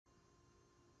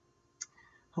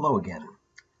Hello again.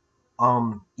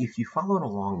 If you followed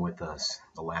along with us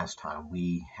the last time,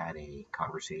 we had a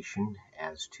conversation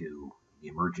as to the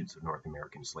emergence of North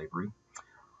American slavery.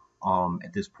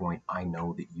 At this point, I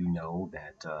know that you know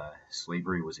that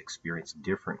slavery was experienced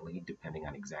differently depending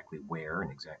on exactly where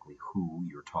and exactly who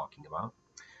you're talking about.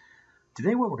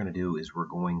 Today, what we're going to do is we're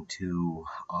going to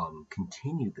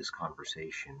continue this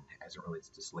conversation as it relates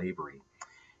to slavery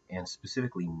and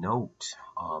specifically note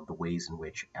the ways in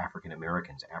which African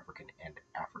Americans, African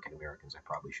Americans, I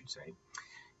probably should say,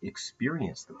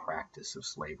 experienced the practice of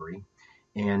slavery,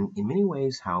 and in many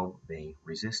ways how they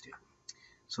resisted.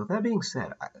 So, that being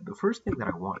said, the first thing that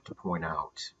I want to point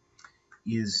out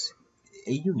is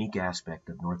a unique aspect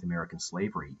of North American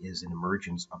slavery is an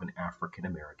emergence of an African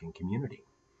American community.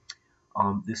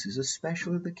 This is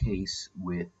especially the case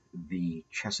with the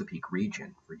Chesapeake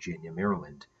region, Virginia,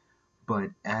 Maryland,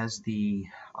 but as the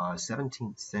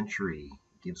 17th century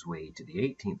gives way to the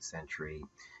 18th century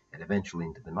and eventually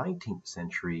into the 19th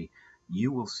century,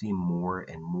 you will see more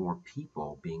and more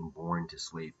people being born to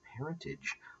slave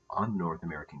parentage on the North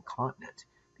American continent.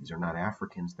 These are not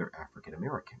Africans, they're African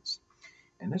Americans.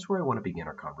 And that's where I want to begin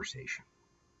our conversation.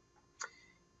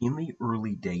 In the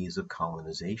early days of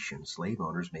colonization, slave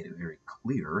owners made it very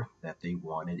clear that they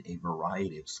wanted a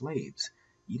variety of slaves.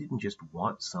 You didn't just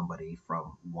want somebody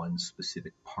from one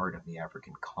specific part of the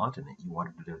African continent, you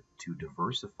wanted to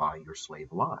diversify your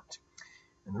slave lot.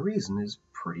 And the reason is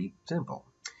pretty simple.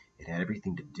 It had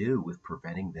everything to do with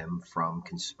preventing them from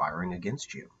conspiring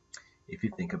against you. If you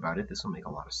think about it, this will make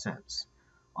a lot of sense.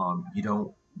 You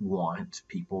don't want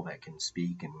people that can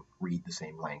speak and read the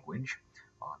same language.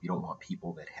 You don't want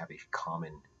people that have a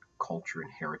common culture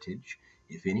and heritage.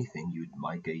 If anything, you'd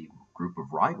like a group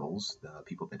of rivals,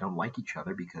 people that don't like each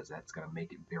other, because that's going to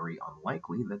make it very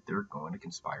unlikely that they're going to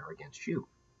conspire against you.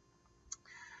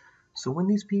 So when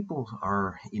these people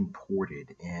are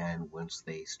imported and once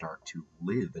they start to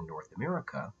live in North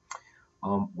America,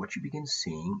 what you begin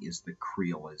seeing is the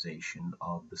creolization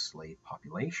of the slave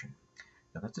population.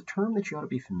 Now, that's a term that you ought to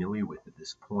be familiar with at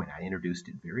this point. I introduced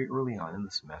it very early on in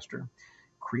the semester.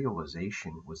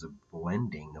 Creolization was a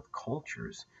blending of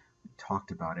cultures. We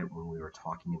talked about it when we were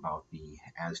talking about the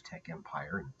Aztec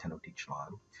Empire and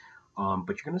Tenochtitlan.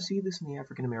 But you're going to see this in the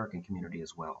African American community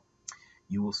as well.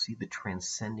 You will see the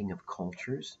transcending of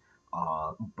cultures,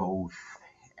 both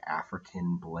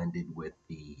African blended with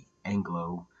the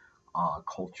Anglo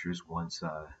cultures once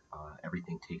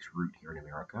everything takes root here in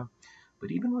America.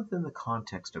 But even within the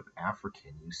context of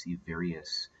African, you see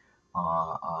various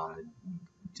uh, uh,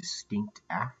 distinct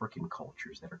African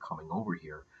cultures that are coming over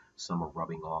here. Some are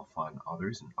rubbing off on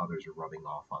others, and others are rubbing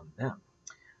off on them.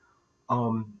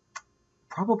 Um,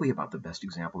 Probably about the best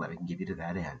example that I can give you to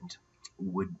that end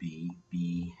would be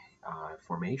the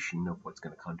formation of what's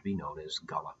going to come to be known as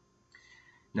Gullah.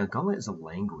 Now, Gullah is a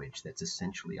language that's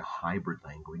essentially a hybrid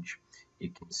language.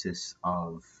 It consists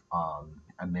of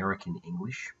American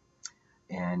English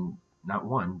and not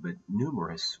one, but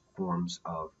numerous forms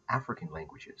of African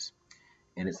languages.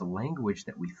 And it's a language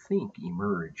that we think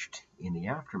emerged in the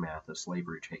aftermath of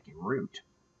slavery taking root,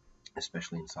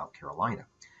 especially in South Carolina.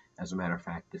 As a matter of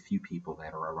fact, the few people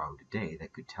that are around today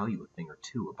that could tell you a thing or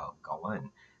two about Gullah and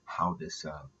how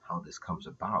this comes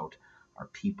about are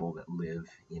people that live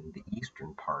in the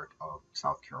eastern part of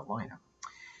South Carolina.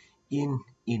 In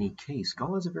any case,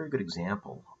 Gullah is a very good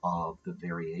example of the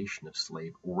variation of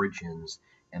slave origins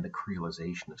and the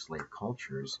creolization of slave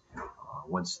cultures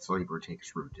once slavery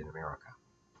takes root in America.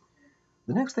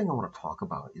 The next thing I want to talk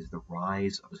about is the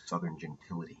rise of Southern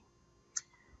gentility.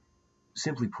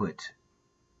 Simply put,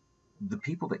 the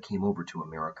people that came over to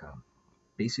America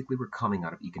basically were coming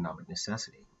out of economic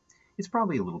necessity. It's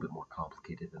probably a little bit more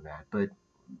complicated than that, but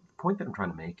the point that I'm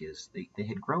trying to make is they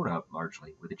had grown up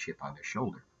largely with a chip on their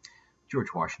shoulder.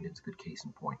 George Washington's a good case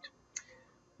in point.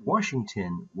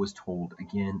 Washington was told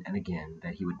again and again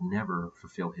that he would never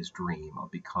fulfill his dream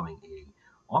of becoming a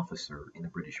officer in the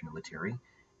British military,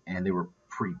 and they were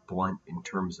pretty blunt in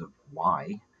terms of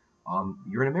why.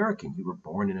 You're an American. You were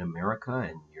born in America,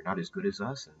 and you're not as good as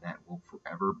us, and that will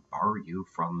forever bar you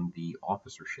from the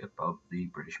officership of the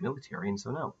British military. And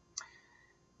so, no,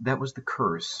 that was the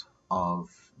curse of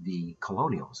the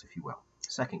colonials, if you will,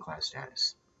 second-class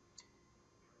status.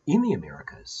 In the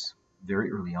Americas,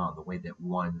 very early on, the way that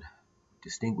one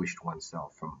distinguished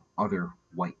oneself from other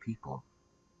white people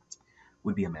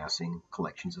would be amassing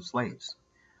collections of slaves.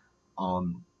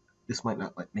 Um, this might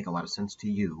not make a lot of sense to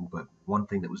you, but one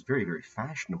thing that was very, very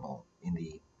fashionable in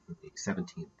the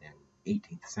 17th and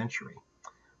 18th century,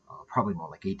 probably more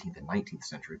like 18th and 19th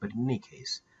century, but in any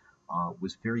case,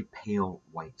 was very pale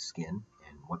white skin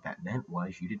And what that meant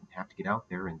was you didn't have to get out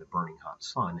there in the burning hot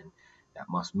sun. And that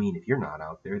must mean if you're not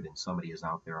out there, then somebody is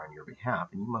out there on your behalf,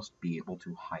 and you must be able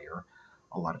to hire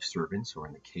a lot of servants, or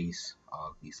in the case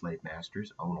of the slave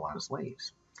masters, own a lot of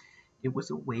slaves. It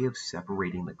was a way of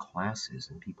separating the classes,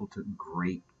 and people took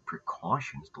great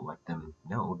precautions to let them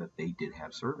know that they did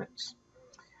have servants.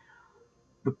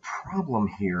 The problem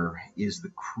here is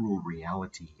the cruel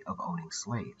reality of owning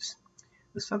slaves.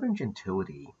 The Southern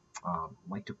gentility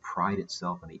liked to pride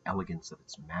itself on the elegance of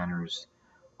its manners.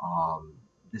 Um,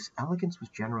 this elegance was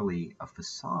generally a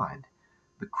facade.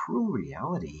 The cruel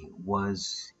reality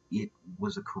was it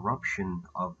was a corruption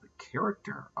of the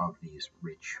character of these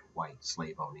rich white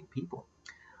slave owning people.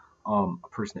 A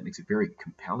person that makes a very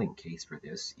compelling case for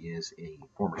this is a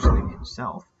former slave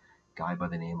himself, a guy by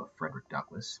the name of Frederick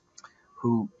Douglass,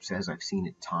 who says, I've seen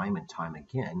it time and time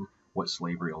again, what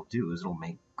slavery will do is it'll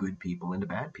make good people into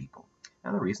bad people.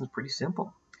 And the reason is pretty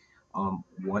simple.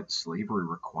 What slavery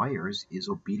requires is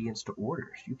obedience to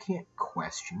orders. You can't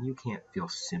question, you can't feel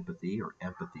sympathy or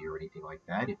empathy or anything like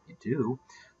that. If you do,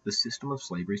 the system of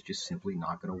slavery is just simply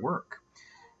not going to work.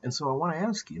 And so I want to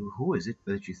ask you, who is it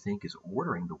that you think is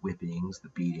ordering the whippings, the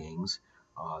beatings,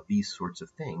 these sorts of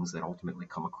things that ultimately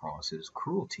come across as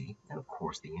cruelty? And of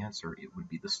course, the answer, it would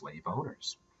be the slave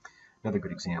owners. Another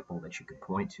good example that you could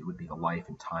point to would be the life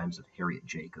and times of Harriet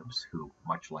Jacobs, who,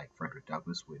 much like Frederick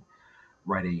Douglass, would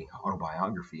write a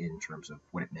autobiography in terms of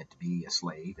what it meant to be a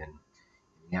slave in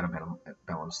the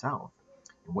antebellum South.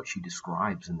 And what she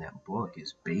describes in that book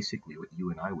is basically what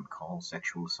you and I would call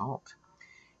sexual assault.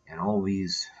 And all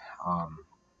these um,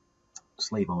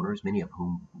 slave owners, many of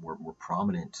whom were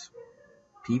prominent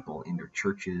people in their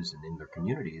churches and in their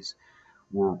communities,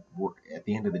 were at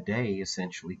the end of the day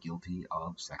essentially guilty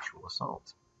of sexual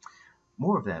assault.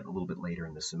 More of that a little bit later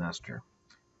in the semester.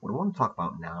 What I want to talk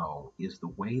about now is the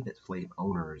way that slave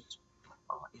owners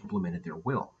implemented their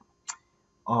will.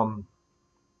 Um,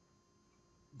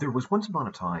 there was once upon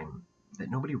a time that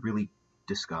nobody really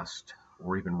discussed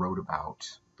or even wrote about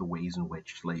the ways in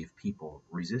which slave people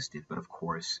resisted, but of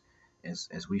course,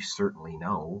 as we certainly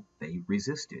know, they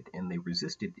resisted, and they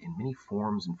resisted in many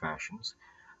forms and fashions.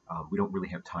 We don't really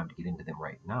have time to get into them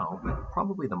right now, but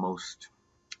probably the most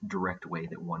direct way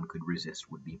that one could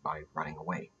resist would be by running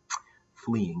away,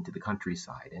 fleeing to the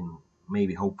countryside, and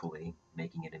maybe hopefully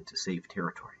making it into safe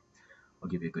territory. I'll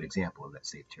give you a good example of that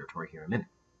safe territory here in a minute.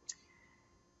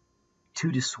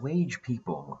 To dissuade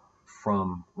people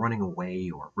from running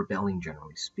away or rebelling,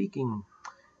 generally speaking,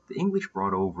 the English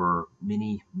brought over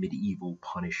many medieval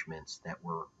punishments that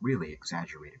were really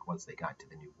exaggerated once they got to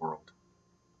the New World.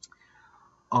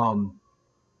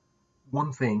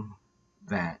 One thing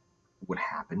that would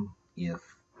happen if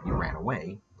you ran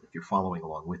away, if you're following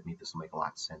along with me, this will make a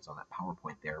lot of sense on that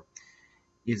PowerPoint there,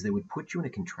 is they would put you in a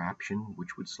contraption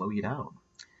which would slow you down.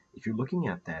 If you're looking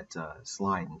at that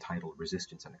slide entitled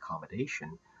Resistance and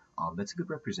Accommodation, that's a good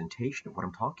representation of what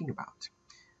I'm talking about.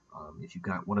 If you've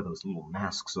got one of those little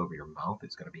masks over your mouth,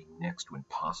 it's going to be next to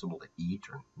impossible to eat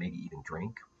or maybe even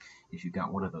drink. If you've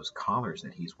got one of those collars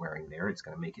that he's wearing there, it's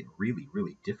going to make it really,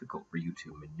 really difficult for you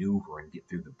to maneuver and get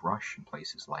through the brush in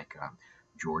places like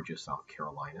Georgia, South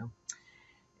Carolina.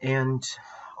 And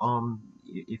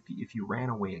if you ran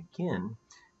away again,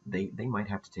 they might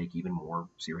have to take even more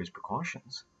serious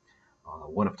precautions.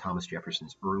 One of Thomas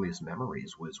Jefferson's earliest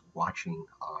memories was watching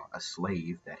a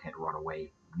slave that had run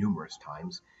away numerous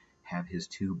times have his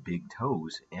two big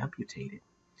toes amputated.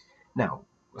 Now,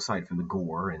 aside from the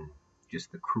gore and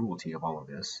just the cruelty of all of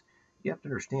this, you have to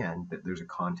understand that there's a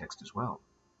context as well.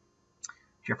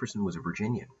 Jefferson was a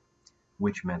Virginian,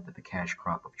 which meant that the cash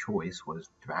crop of choice was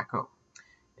tobacco.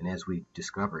 And as we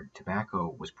discovered,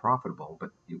 tobacco was profitable, but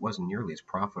it wasn't nearly as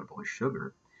profitable as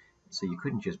sugar. So you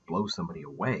couldn't just blow somebody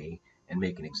away and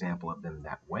make an example of them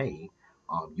that way.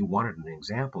 You wanted an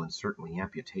example, and certainly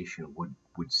amputation would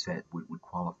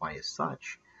qualify as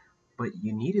such. But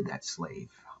you needed that slave.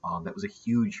 That was a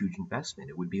huge, huge investment.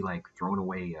 It would be like throwing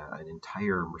away an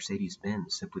entire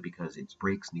Mercedes-Benz simply because its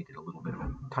brakes needed a little bit of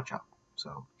a touch-up.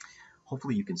 So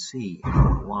hopefully you can see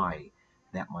why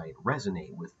that might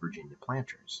resonate with Virginia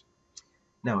planters.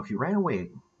 Now, if you ran away,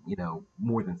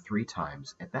 more than 3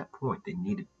 times, at that point they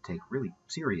needed to take really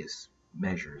serious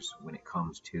measures when it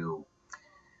comes to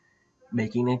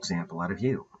making an example out of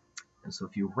you. And so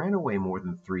if you ran away more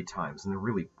than 3 times, and there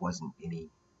really wasn't any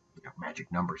magic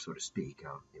number, so to speak,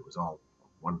 it was all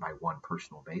one by one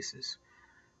personal basis.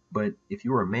 But if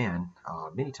you were a man,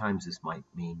 many times this might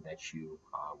mean that you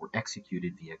were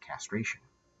executed via castration.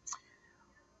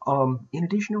 In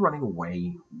addition to running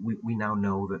away, we now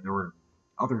know that there were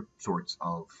other sorts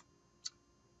of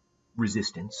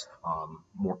resistance,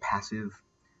 more passive,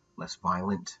 less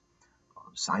violent,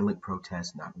 silent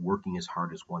protest, not working as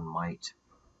hard as one might,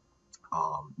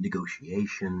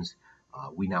 negotiations.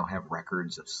 We now have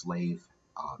records of slave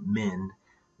men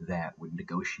that would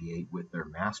negotiate with their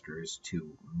masters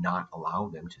to not allow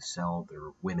them to sell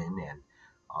their women and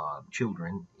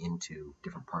children into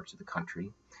different parts of the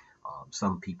country.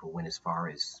 Some people went as far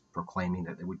as proclaiming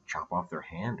that they would chop off their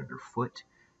hand or their foot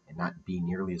and not be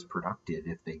nearly as productive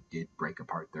if they did break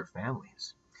apart their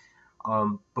families.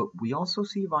 But we also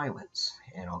see violence,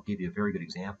 and I'll give you a very good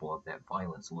example of that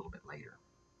violence a little bit later.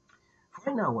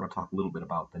 Right now, I want to talk a little bit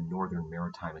about the Northern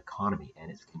Maritime economy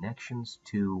and its connections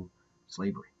to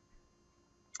slavery.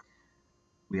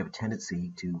 We have a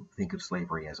tendency to think of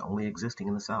slavery as only existing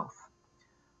in the South.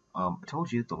 I told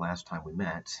you the last time we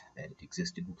met that it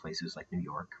existed in places like New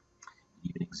York. It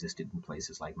even existed in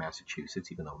places like Massachusetts,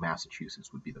 even though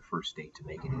Massachusetts would be the first state to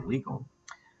make it illegal.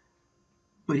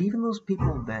 But even those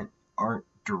people that aren't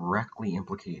directly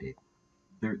implicated,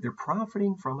 they're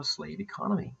profiting from a slave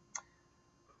economy.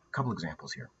 A couple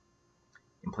examples here.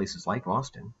 In places like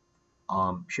Boston,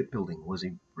 shipbuilding was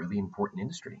a really important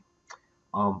industry.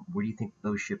 Where do you think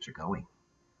those ships are going?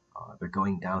 They're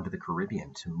going down to the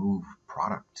Caribbean to move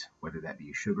product, whether that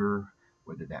be sugar,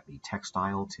 whether that be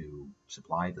textile to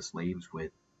supply the slaves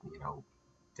with,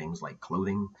 things like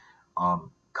clothing,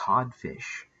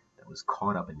 codfish that was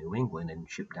caught up in New England and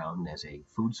shipped down as a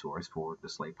food source for the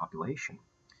slave population.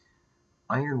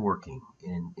 Ironworking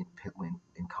in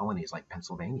colonies like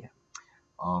Pennsylvania.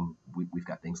 We've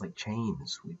got things like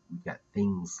chains. We've got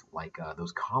things like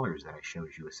those collars that I showed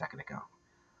you a second ago.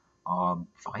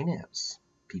 Finance.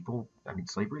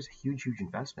 Slavery is a huge, huge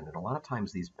investment. And a lot of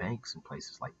times these banks in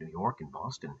places like New York and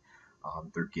Boston,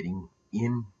 they're getting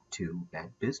into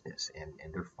that business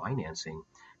and they're financing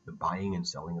the buying and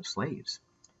selling of slaves.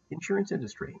 Insurance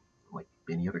industry, like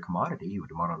any other commodity, you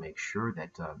would want to make sure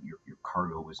that your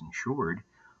cargo was insured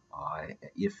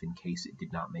if in case it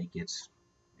did not make its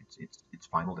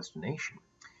final destination.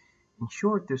 In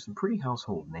short, there's some pretty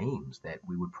household names that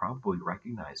we would probably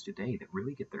recognize today that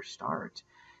really get their start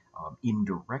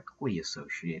indirectly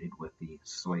associated with the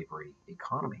slavery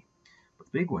economy. But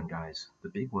the big one, guys, the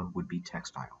big one would be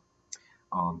textile.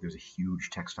 There's a huge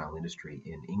textile industry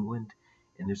in England,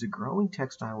 and there's a growing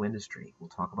textile industry. We'll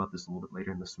talk about this a little bit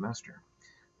later in the semester.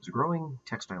 There's a growing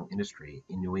textile industry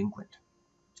in New England,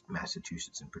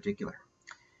 Massachusetts in particular.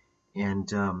 And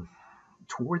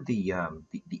toward the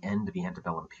end of the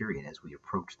antebellum period, as we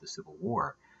approach the Civil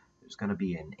War, there's going to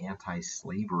be an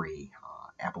anti-slavery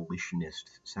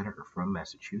abolitionist senator from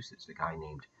Massachusetts, a guy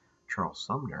named Charles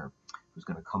Sumner, who's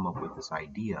going to come up with this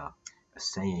idea, a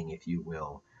saying, if you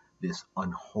will, this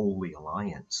unholy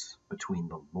alliance between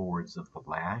the lords of the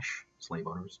lash, slave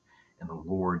owners, and the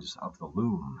lords of the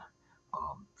loom,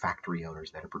 factory owners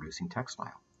that are producing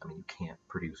textile. You can't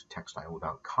produce textile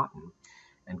without cotton,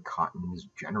 and cotton is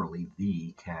generally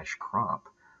the cash crop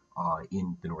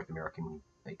in the North American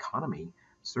economy,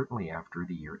 certainly after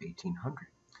the year 1800.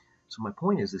 So my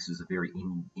point is, this is a very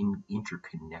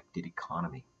interconnected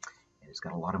economy, and it's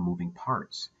got a lot of moving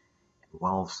parts. And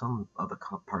while some of the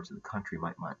parts of the country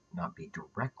might not be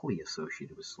directly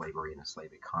associated with slavery and a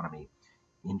slave economy,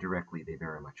 indirectly they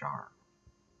very much are.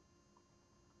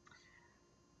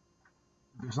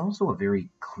 There's also a very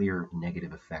clear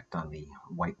negative effect on the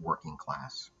white working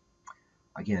class.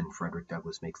 Again, Frederick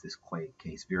Douglass makes this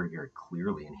case very, very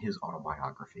clearly in his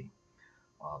autobiography.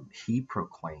 He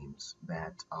proclaims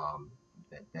that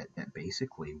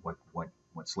basically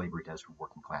what slavery does for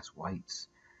working class whites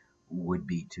would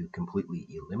be to completely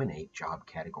eliminate job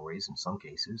categories in some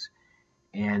cases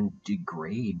and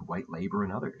degrade white labor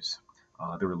in others.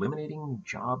 They're eliminating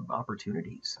job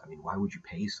opportunities. Why would you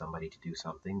pay somebody to do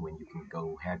something when you can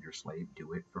go have your slave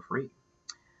do it for free?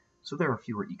 So there are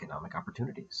fewer economic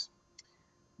opportunities.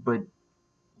 But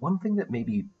one thing that may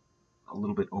be a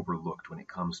little bit overlooked when it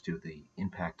comes to the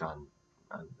impact on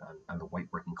the white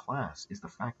working class is the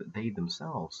fact that they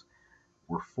themselves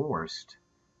were forced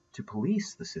to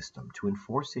police the system, to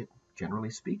enforce it, generally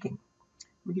speaking.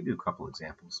 Let me give you a couple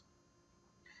examples.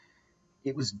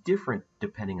 It was different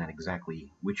depending on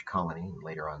exactly which colony and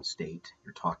later on state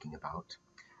you're talking about,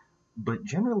 but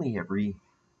generally every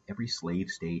slave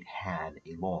state had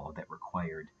a law that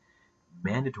required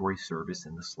mandatory service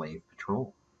in the slave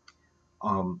patrol.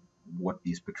 What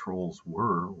these patrols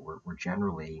were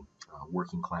generally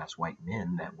working class white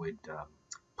men that would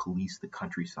police the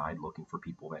countryside looking for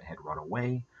people that had run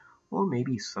away, or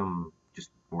maybe some just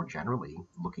more generally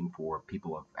looking for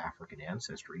people of African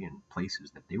ancestry in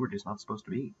places that they were just not supposed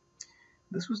to be.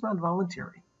 This was not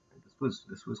voluntary.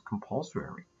 This was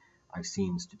compulsory. I've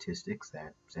seen statistics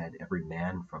that said every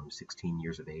man from 16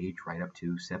 years of age right up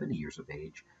to 70 years of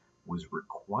age was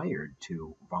required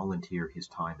to volunteer his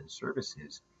time and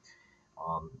services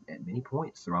at many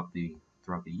points throughout the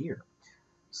year.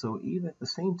 So even at the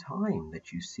same time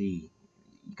that you see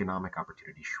economic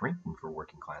opportunity shrinking for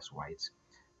working class whites,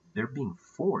 they're being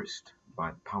forced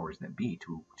by the powers that be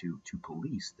to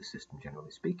police the system,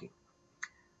 generally speaking.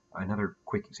 Another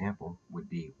quick example would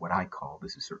be what I call,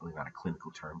 this is certainly not a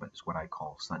clinical term, but it's what I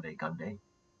call Sunday Gun Day.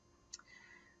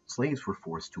 Slaves were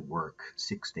forced to work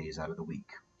 6 days out of the week.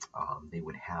 They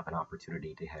would have an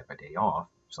opportunity to have a day off,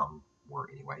 some were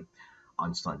anyway,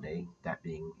 on Sunday, that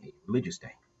being a religious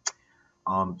day.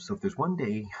 So if there's one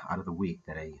day out of the week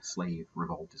that a slave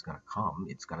revolt is going to come,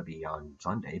 it's going to be on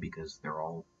Sunday because they're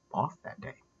all off that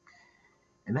day.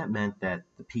 And that meant that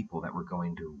the people that were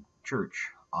going to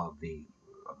church of the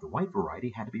white variety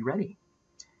had to be ready.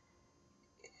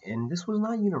 And this was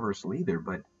not universal either,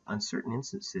 but on certain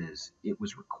instances it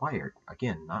was required,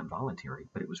 again, not voluntary,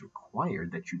 but it was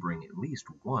required that you bring at least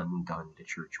one gun to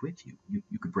church with you.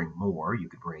 You could bring more, you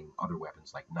could bring other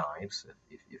weapons like knives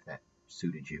if that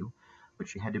suited you,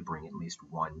 but you had to bring at least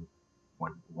one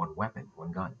weapon,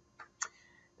 one gun.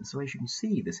 And so as you can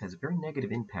see, this has a very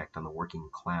negative impact on the working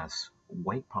class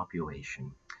white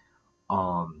population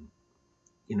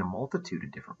in a multitude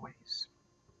of different ways.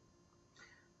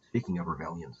 Speaking of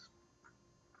rebellions,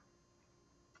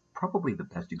 probably the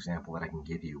best example that I can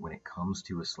give you when it comes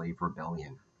to a slave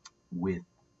rebellion with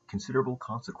considerable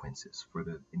consequences for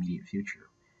the immediate future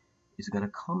is going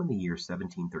to come in the year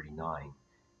 1739.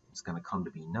 It's going to come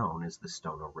to be known as the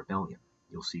Stono Rebellion.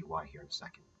 You'll see why here in a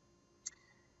second.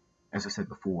 As I said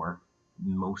before,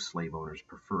 most slave owners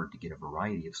preferred to get a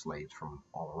variety of slaves from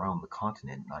all around the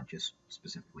continent, not just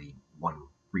specifically one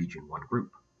region, one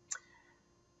group.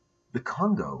 The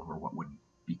Congo, or what would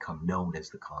become known as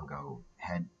the Congo,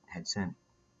 had sent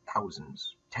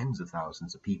thousands, tens of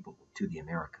thousands of people to the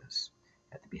Americas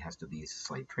at the behest of these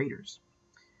slave traders.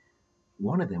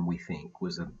 One of them, we think,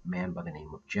 was a man by the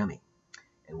name of Jemmy,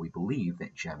 and we believe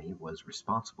that Jemmy was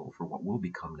responsible for what will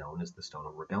become known as the Stono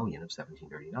Rebellion of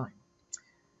 1739.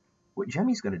 What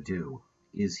Jemmy's going to do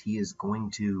is he is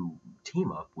going to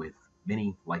team up with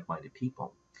many like-minded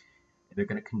people, and they're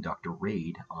going to conduct a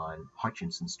raid on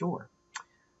Hutchinson's store.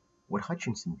 What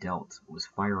Hutchinson dealt was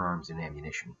firearms and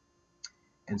ammunition.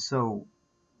 And so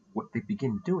what they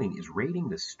begin doing is raiding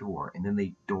the store, and then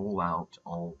they dole out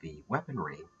all the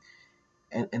weaponry.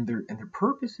 And their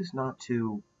purpose is not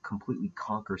to completely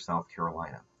conquer South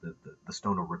Carolina. The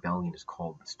Stono Rebellion is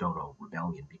called the Stono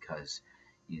Rebellion because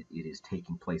it is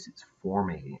taking place, it's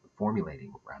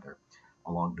formulating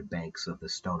along the banks of the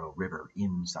Stono River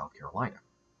in South Carolina.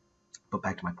 But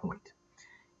back to my point.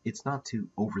 It's not to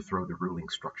overthrow the ruling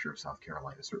structure of South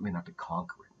Carolina, certainly not to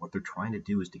conquer it. What they're trying to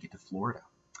do is to get to Florida.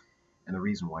 And the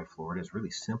reason why Florida is really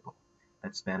simple.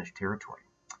 That's Spanish territory.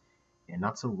 And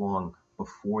not so long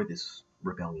before this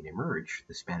rebellion emerged,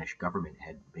 the Spanish government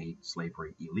had made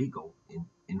slavery illegal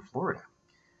in Florida.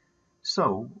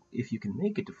 So, if you can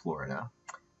make it to Florida,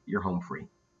 you're home free.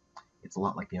 It's a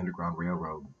lot like the Underground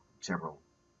Railroad several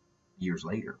years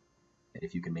later. And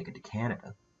if you can make it to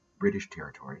Canada, British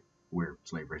territory, where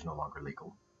slavery is no longer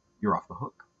legal, you're off the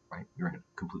hook, right? You're in a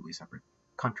completely separate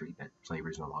country that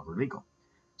slavery is no longer legal.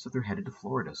 So they're headed to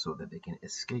Florida so that they can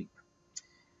escape.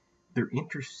 They're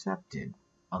intercepted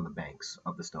on the banks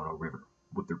of the Stono River.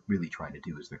 What they're really trying to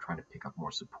do is they're trying to pick up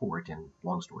more support, and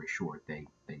long story short, they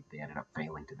ended up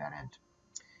failing to that end.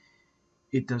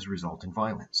 It does result in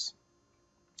violence.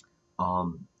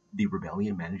 The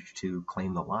rebellion managed to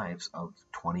claim the lives of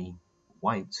 20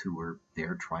 whites who were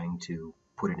there trying to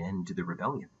put an end to the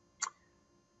rebellion.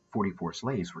 44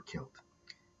 slaves were killed,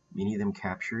 many of them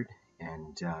captured,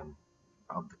 and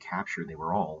of the capture, they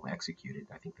were all executed.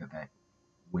 I think that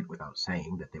went without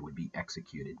saying that they would be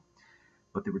executed,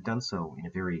 but they were done so in a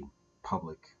very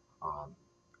public,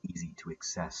 easy to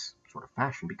access sort of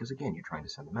fashion, because again, you're trying to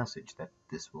send a message that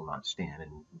this will not stand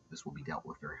and this will be dealt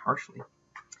with very harshly.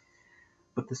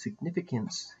 But the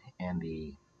significance and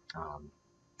the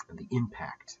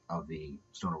impact of the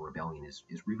Stono Rebellion is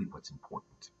really what's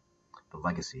important. The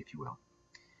legacy, if you will.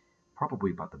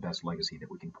 Probably about the best legacy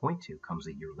that we can point to comes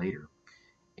a year later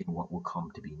in what will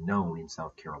come to be known in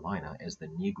South Carolina as the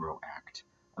Negro Act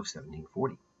of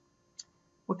 1740.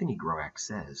 What the Negro Act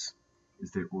says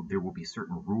is that there will be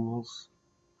certain rules,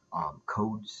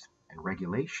 codes, and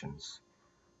regulations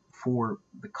for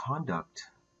the conduct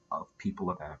of people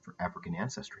of African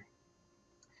ancestry.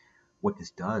 What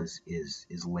this does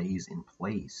is lays in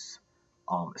place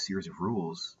a series of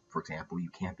rules. For example, you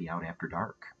can't be out after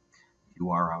dark. If you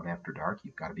are out after dark,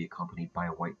 you've got to be accompanied by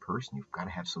a white person. You've got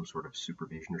to have some sort of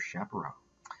supervision or chaperone.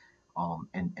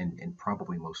 And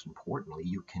probably most importantly,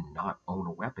 you cannot own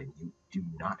a weapon. You do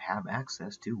not have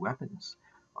access to weapons.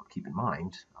 Keep in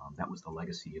mind, that was the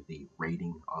legacy of the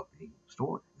raiding of the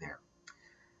store there.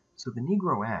 So the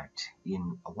Negro Act,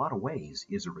 in a lot of ways,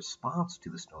 is a response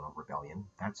to the Stono Rebellion.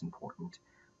 That's important.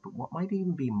 But what might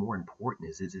even be more important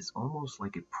is it's almost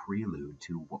like a prelude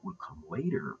to what would come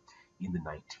later in the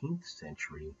 19th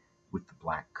century with the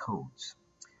Black Codes.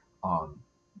 Um,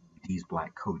 these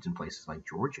Black Codes in places like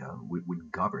Georgia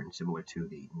would govern, similar to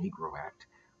the Negro Act,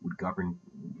 would govern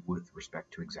with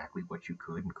respect to exactly what you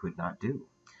could and could not do.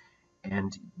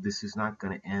 And this is not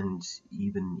going to end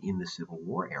even in the Civil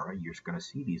War era. You're going to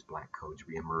see these Black Codes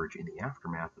reemerge in the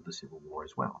aftermath of the Civil War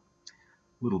as well.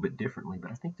 A little bit differently, but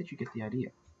I think that you get the idea.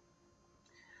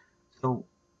 So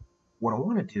what I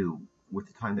want to do with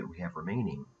the time that we have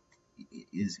remaining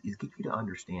is get you to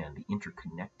understand the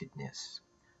interconnectedness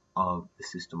of the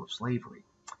system of slavery,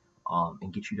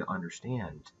 and get you to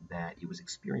understand that it was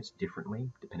experienced differently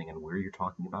depending on where you're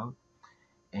talking about,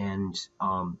 and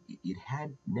it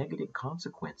had negative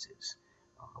consequences,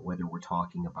 whether we're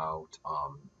talking about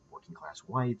working class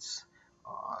whites,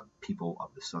 people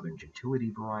of the Southern gentility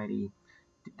variety.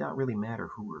 It did not really matter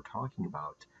who we were talking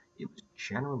about. It was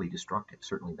generally destructive.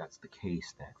 Certainly, that's the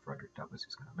case that Frederick Douglass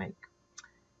is going to make.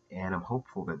 And I'm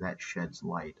hopeful that that sheds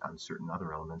light on certain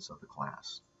other elements of the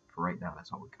class. For right now,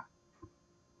 that's all we got.